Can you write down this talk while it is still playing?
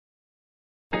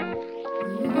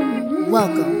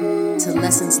Welcome to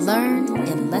Lessons Learned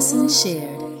and Lessons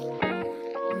Shared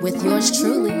with yours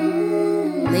truly,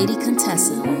 Lady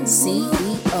Contessa,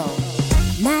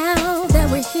 CEO. Now that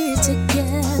we're here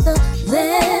together,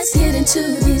 let's get into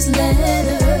these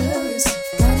letters.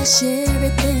 Gotta share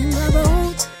everything I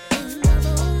wrote.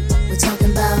 We're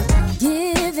talking about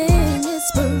giving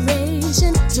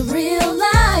inspiration to real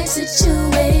life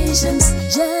situations,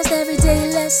 just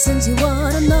everyday lessons you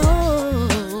wanna know.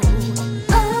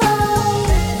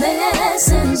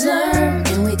 Lessons learned,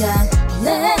 and we got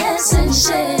lessons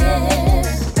shared.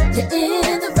 You're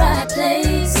in the right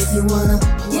place if you wanna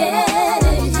get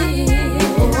it here.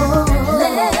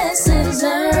 Lessons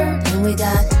learned, and we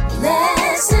got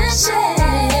lessons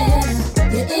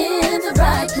shared. You're in the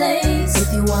right place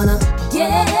if you wanna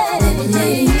get it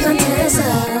here. Contessa,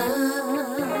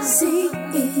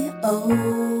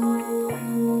 CEO.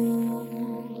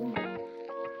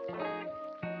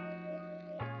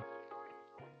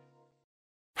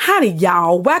 Howdy,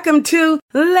 y'all. Welcome to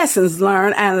Lessons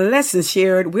Learned and Lessons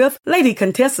Shared with Lady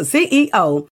Contessa,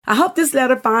 CEO. I hope this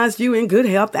letter finds you in good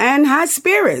health and high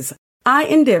spirits. I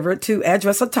endeavored to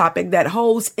address a topic that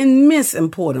holds immense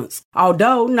importance,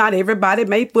 although not everybody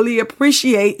may fully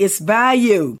appreciate its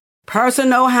value.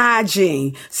 Personal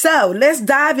hygiene. So let's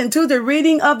dive into the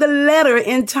reading of the letter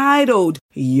entitled,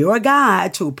 Your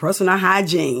Guide to Personal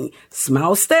Hygiene,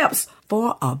 Small Steps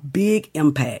for a Big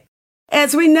Impact.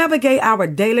 As we navigate our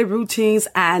daily routines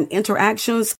and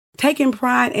interactions, taking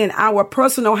pride in our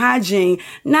personal hygiene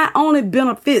not only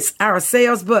benefits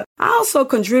ourselves, but also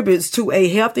contributes to a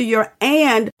healthier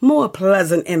and more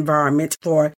pleasant environment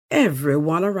for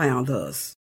everyone around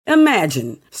us.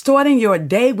 Imagine starting your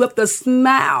day with a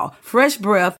smile, fresh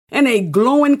breath, and a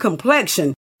glowing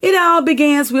complexion. It all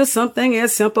begins with something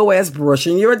as simple as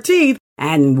brushing your teeth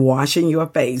and washing your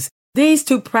face. These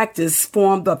two practices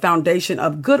form the foundation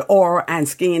of good oral and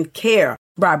skin care.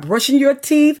 By brushing your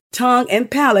teeth, tongue,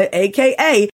 and palate,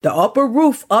 aka the upper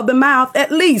roof of the mouth,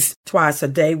 at least twice a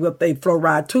day with a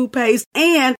fluoride toothpaste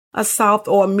and a soft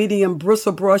or medium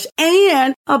bristle brush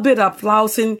and a bit of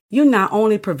flossing, you not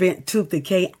only prevent tooth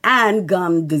decay and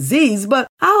gum disease, but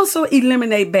also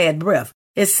eliminate bad breath.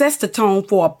 It sets the tone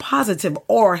for a positive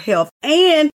oral health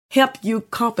and help you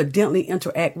confidently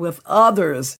interact with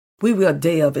others. We will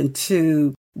delve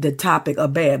into the topic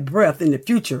of bad breath in the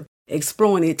future,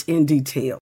 exploring it in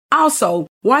detail. Also,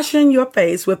 washing your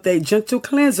face with a gentle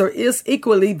cleanser is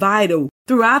equally vital.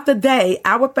 Throughout the day,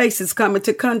 our faces come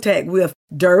into contact with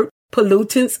dirt,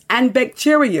 pollutants, and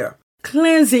bacteria.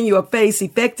 Cleansing your face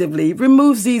effectively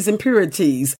removes these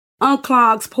impurities,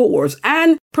 unclogs pores,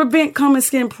 and prevent common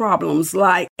skin problems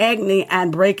like acne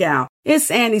and breakout.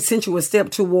 It's an essential step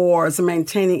towards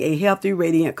maintaining a healthy,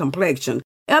 radiant complexion.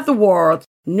 Afterwards,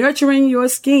 nurturing your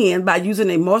skin by using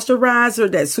a moisturizer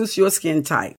that suits your skin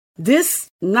type. This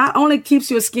not only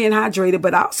keeps your skin hydrated,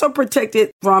 but also protects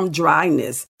it from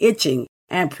dryness, itching,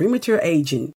 and premature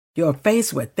aging. Your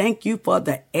face will thank you for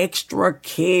the extra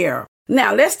care.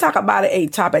 Now, let's talk about a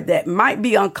topic that might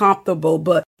be uncomfortable,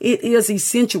 but it is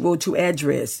essential to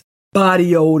address.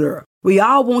 Body odor. We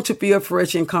all want to feel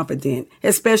fresh and confident,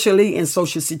 especially in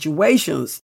social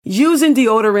situations. Using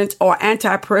deodorant or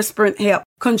antiperspirant help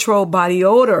control body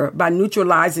odor by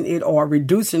neutralizing it or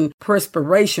reducing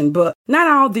perspiration, but not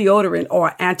all deodorant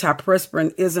or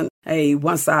antiperspirant isn't a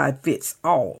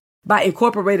one-size-fits-all. By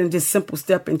incorporating this simple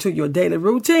step into your daily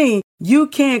routine, you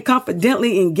can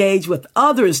confidently engage with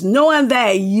others knowing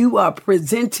that you are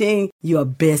presenting your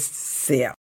best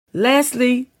self.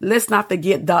 Lastly, let's not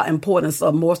forget the importance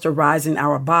of moisturizing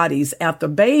our bodies after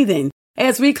bathing.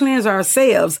 As we cleanse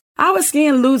ourselves, our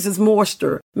skin loses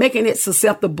moisture, making it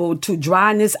susceptible to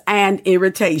dryness and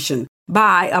irritation.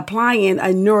 By applying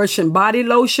a nourishing body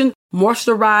lotion,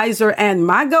 moisturizer, and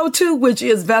my go-to, which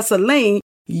is Vaseline,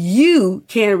 you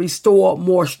can restore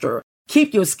moisture.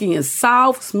 Keep your skin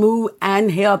soft, smooth,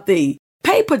 and healthy.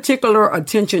 Pay particular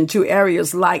attention to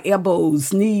areas like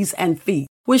elbows, knees, and feet,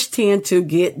 which tend to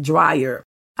get drier.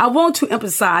 I want to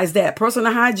emphasize that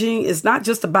personal hygiene is not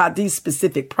just about these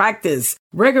specific practices.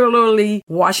 Regularly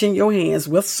washing your hands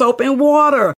with soap and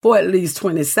water for at least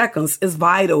 20 seconds is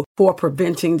vital for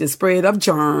preventing the spread of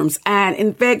germs and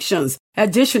infections.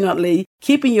 Additionally,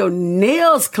 keeping your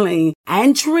nails clean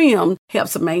and trimmed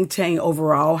helps maintain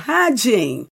overall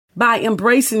hygiene. By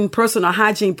embracing personal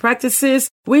hygiene practices,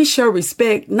 we show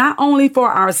respect not only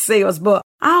for ourselves, but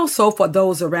also for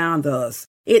those around us.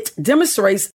 It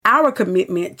demonstrates our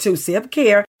commitment to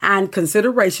self-care and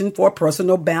consideration for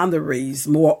personal boundaries.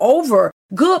 Moreover,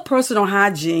 good personal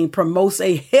hygiene promotes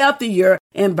a healthier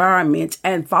environment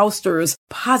and fosters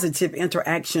positive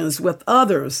interactions with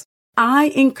others. I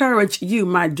encourage you,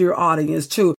 my dear audience,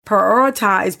 to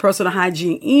prioritize personal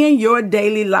hygiene in your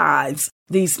daily lives.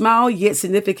 These small yet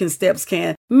significant steps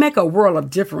can make a world of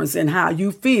difference in how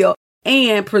you feel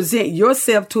and present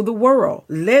yourself to the world.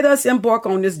 Let us embark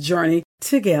on this journey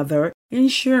together,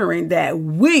 ensuring that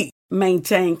we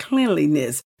maintain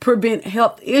cleanliness, prevent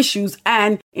health issues,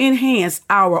 and enhance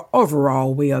our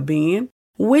overall well-being.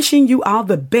 Wishing you all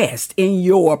the best in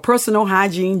your personal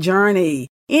hygiene journey.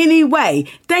 Anyway,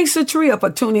 thanks to Tria for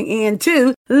tuning in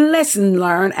to Lesson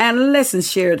Learned and Lesson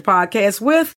Shared podcast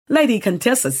with Lady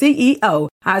Contessa CEO.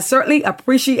 I certainly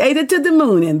appreciate it to the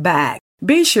moon and back.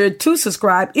 Be sure to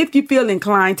subscribe if you feel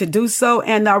inclined to do so,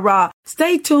 and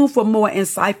stay tuned for more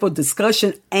insightful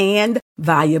discussion and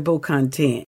valuable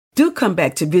content. Do come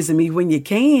back to visit me when you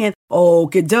can.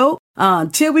 Okie doke.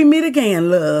 Until we meet again,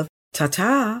 love.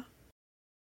 Ta-ta.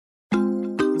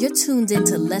 You're tuned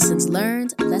into Lessons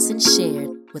Learned, Lessons Shared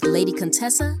with Lady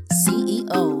Contessa,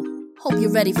 CEO. Hope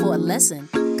you're ready for a lesson,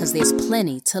 because there's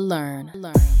plenty to learn.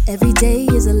 Every day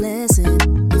is a lesson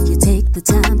if you take the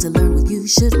time to learn what you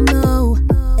should know.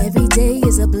 Every day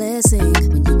is a blessing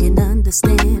when you can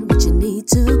understand what you need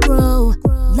to grow.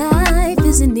 Life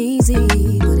isn't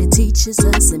easy, but it teaches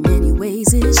us in many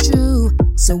ways, it's true.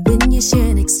 So when you share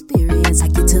an experience, I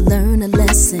get to learn a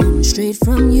lesson straight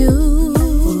from you.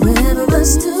 Forever a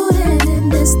student in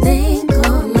this thing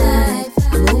called life.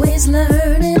 I'm always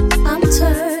learning, I'm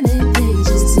turning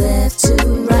pages left to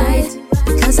right,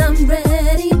 because I'm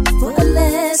ready for a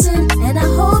lesson, and I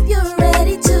hope you're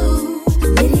ready too.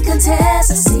 Lady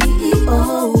Contessa,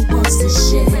 CEO, wants to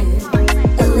share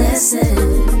a lesson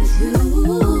with you.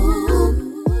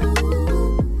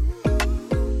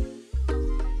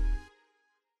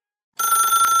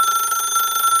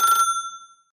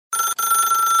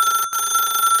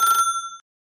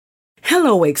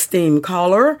 Hello, esteemed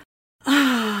caller.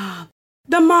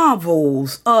 The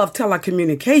marvels of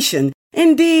telecommunication.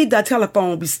 Indeed, the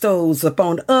telephone bestows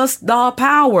upon us the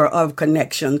power of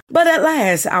connection. But at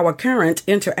last, our current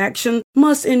interaction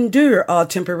must endure a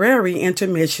temporary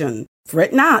intermission.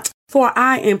 Fret not, for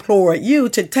I implore you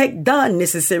to take the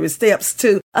necessary steps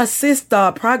to assist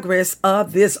the progress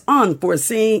of this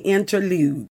unforeseen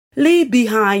interlude. Leave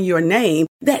behind your name,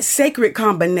 that sacred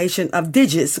combination of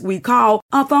digits we call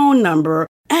a phone number,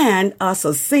 and a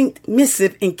succinct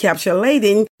missive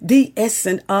encapsulating the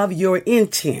essence of your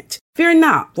intent. Fear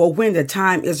not, for when the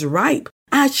time is ripe,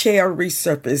 I shall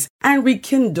resurface and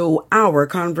rekindle our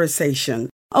conversation.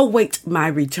 Await my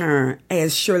return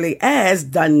as surely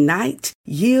as the night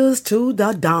yields to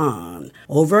the dawn.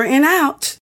 Over and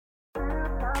out.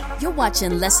 You're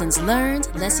watching Lessons Learned,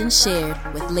 Lessons Shared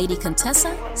with Lady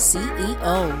Contessa,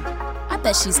 CEO. I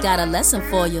bet she's got a lesson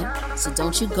for you, so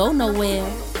don't you go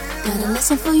nowhere. Got a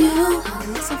lesson for you, got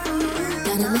a lesson for you,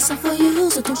 got a lesson for you,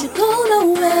 so don't you go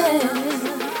nowhere.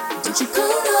 Don't you go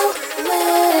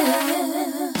nowhere.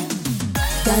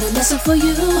 Got a lesson for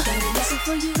you, got a lesson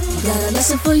for you, got a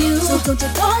lesson for you, so don't you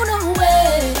go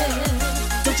nowhere.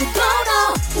 Don't you go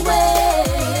nowhere.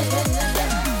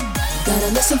 Got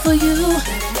a lesson for you,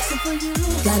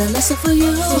 got a lesson for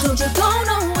you, so don't you go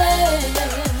nowhere.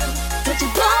 Don't you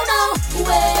go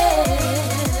nowhere.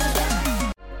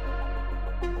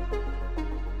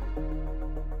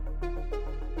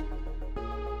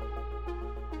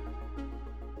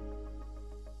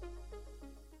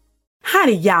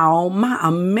 Howdy, y'all, my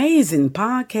amazing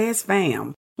podcast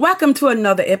fam. Welcome to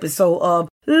another episode of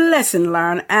Lesson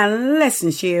Learned and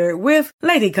Lesson Shared with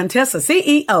Lady Contessa,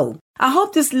 CEO. I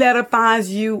hope this letter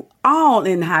finds you all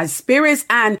in high spirits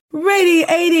and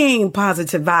radiating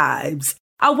positive vibes.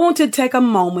 I want to take a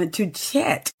moment to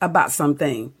chat about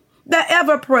something. The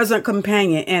ever-present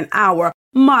companion in our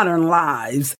modern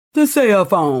lives, the cell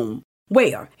phone.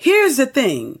 Well, here's the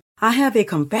thing. I have a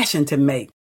confession to make.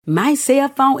 My cell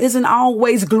phone isn't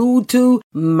always glued to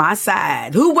my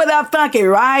side. Who would have thunk it,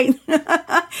 right?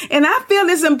 And I feel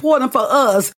it's important for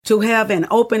us to have an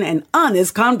open and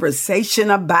honest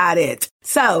conversation about it.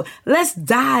 So let's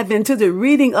dive into the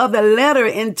reading of the letter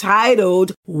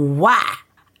entitled, Why?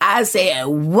 I said,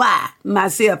 why my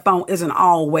cell phone isn't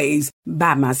always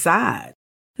by my side.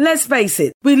 Let's face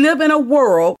it, we live in a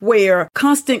world where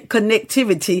constant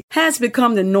connectivity has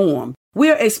become the norm.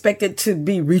 We're expected to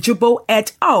be reachable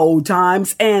at all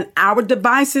times, and our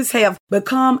devices have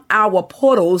become our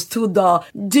portals to the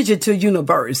digital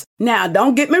universe. Now,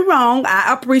 don't get me wrong,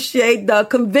 I appreciate the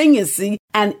conveniency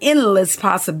and endless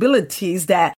possibilities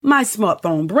that my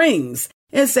smartphone brings.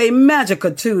 It's a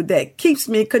magical tool that keeps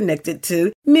me connected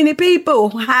to many people.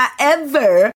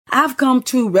 However, I've come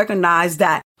to recognize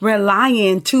that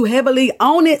relying too heavily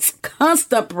on its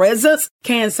constant presence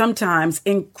can sometimes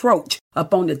encroach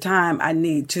upon the time I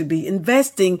need to be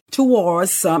investing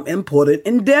towards some important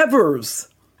endeavors.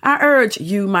 I urge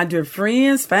you, my dear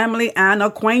friends, family, and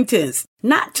acquaintance,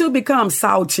 not to become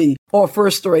salty or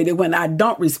frustrated when I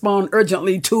don't respond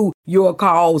urgently to your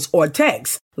calls or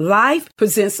texts. Life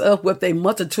presents us with a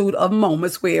multitude of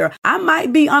moments where I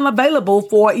might be unavailable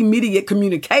for immediate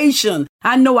communication.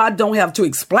 I know I don't have to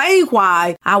explain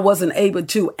why I wasn't able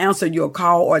to answer your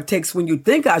call or text when you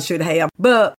think I should have,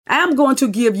 but I'm going to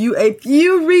give you a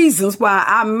few reasons why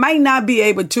I might not be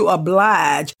able to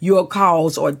oblige your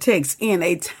calls or texts in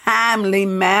a timely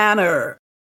manner.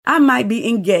 I might be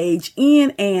engaged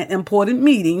in an important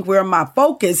meeting where my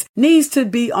focus needs to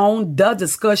be on the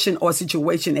discussion or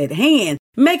situation at hand,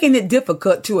 making it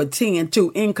difficult to attend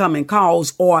to incoming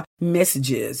calls or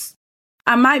messages.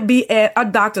 I might be at a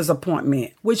doctor's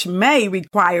appointment, which may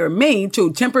require me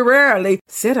to temporarily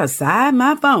set aside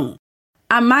my phone.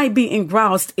 I might be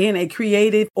engrossed in a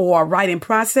creative or writing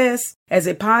process. As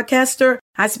a podcaster,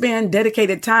 I spend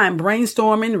dedicated time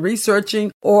brainstorming,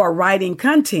 researching, or writing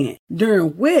content,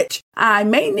 during which I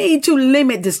may need to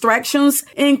limit distractions,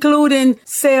 including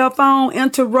cell phone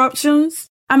interruptions.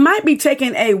 I might be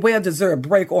taking a well-deserved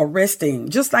break or resting.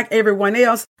 Just like everyone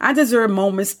else, I deserve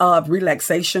moments of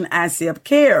relaxation and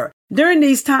self-care. During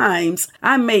these times,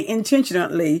 I may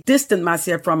intentionally distance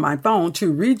myself from my phone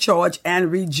to recharge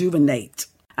and rejuvenate.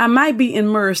 I might be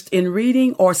immersed in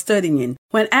reading or studying.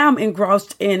 When I'm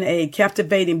engrossed in a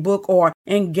captivating book or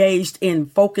engaged in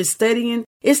focused studying,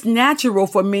 it's natural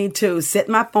for me to set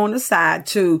my phone aside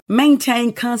to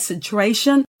maintain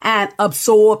concentration and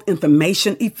absorb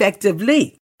information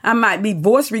effectively. I might be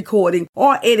voice recording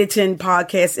or editing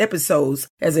podcast episodes.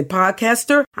 As a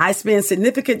podcaster, I spend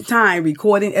significant time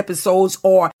recording episodes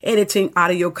or editing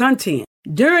audio content.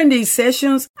 During these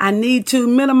sessions, I need to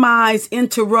minimize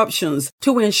interruptions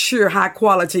to ensure high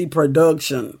quality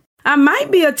production. I might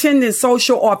be attending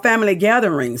social or family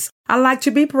gatherings. I like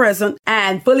to be present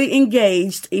and fully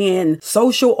engaged in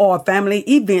social or family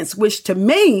events, which to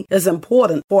me is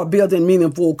important for building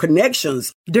meaningful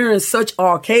connections. During such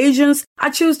occasions,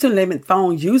 I choose to limit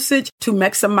phone usage to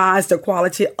maximize the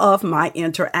quality of my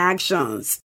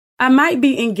interactions. I might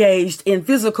be engaged in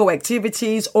physical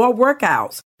activities or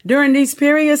workouts. During these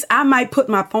periods, I might put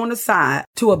my phone aside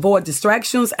to avoid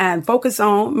distractions and focus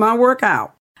on my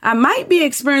workout. I might be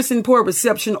experiencing poor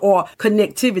reception or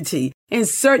connectivity in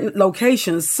certain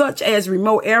locations, such as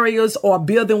remote areas or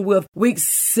building with weak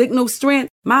signal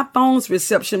strength. My phone's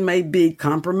reception may be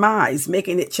compromised,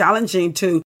 making it challenging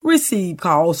to receive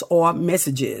calls or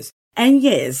messages. And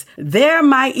yes, there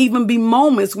might even be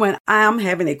moments when I'm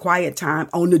having a quiet time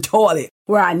on the toilet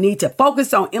where I need to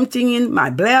focus on emptying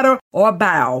my bladder or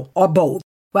bowel or both.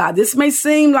 While this may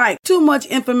seem like too much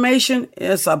information,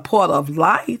 it's a part of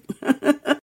life.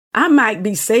 I might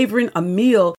be savoring a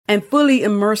meal and fully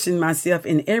immersing myself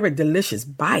in every delicious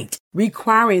bite,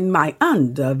 requiring my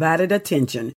undivided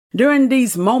attention. During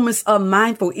these moments of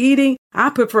mindful eating,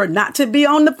 I prefer not to be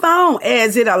on the phone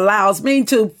as it allows me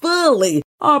to fully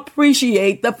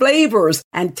appreciate the flavors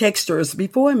and textures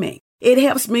before me. It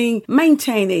helps me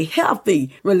maintain a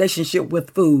healthy relationship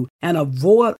with food and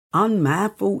avoid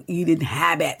unmindful eating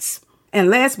habits. And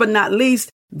last but not least,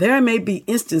 there may be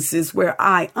instances where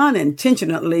I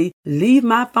unintentionally leave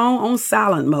my phone on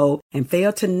silent mode and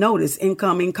fail to notice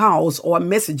incoming calls or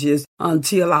messages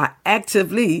until I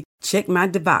actively check my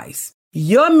device.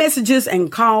 Your messages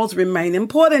and calls remain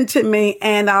important to me,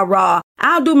 and I'll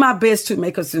do my best to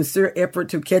make a sincere effort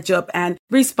to catch up and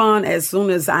respond as soon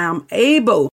as I am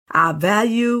able. I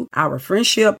value our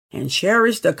friendship and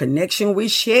cherish the connection we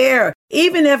share,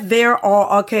 even if there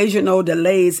are occasional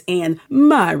delays in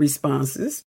my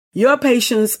responses. Your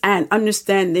patience and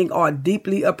understanding are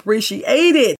deeply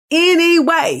appreciated.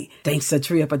 Anyway, thanks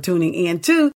Satria for tuning in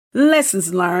to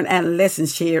Lessons Learned and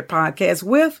Lessons Shared podcast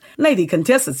with Lady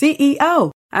Contessa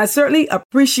CEO. I certainly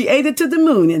appreciate it to the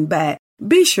moon and back.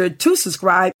 Be sure to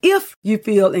subscribe if you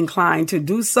feel inclined to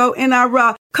do so. And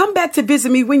come back to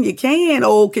visit me when you can,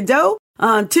 old kiddo.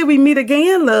 Until we meet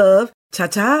again, love.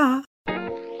 Ta-ta.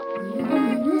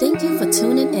 Thank you for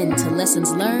tuning in to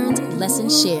Lessons Learned,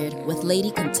 Lessons Shared with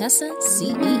Lady Contessa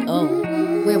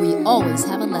CEO, where we always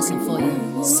have a lesson for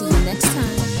you. See you next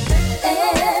time.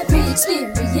 Every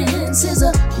experience is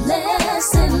a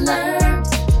lesson learned,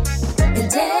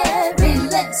 and every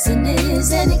lesson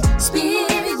is an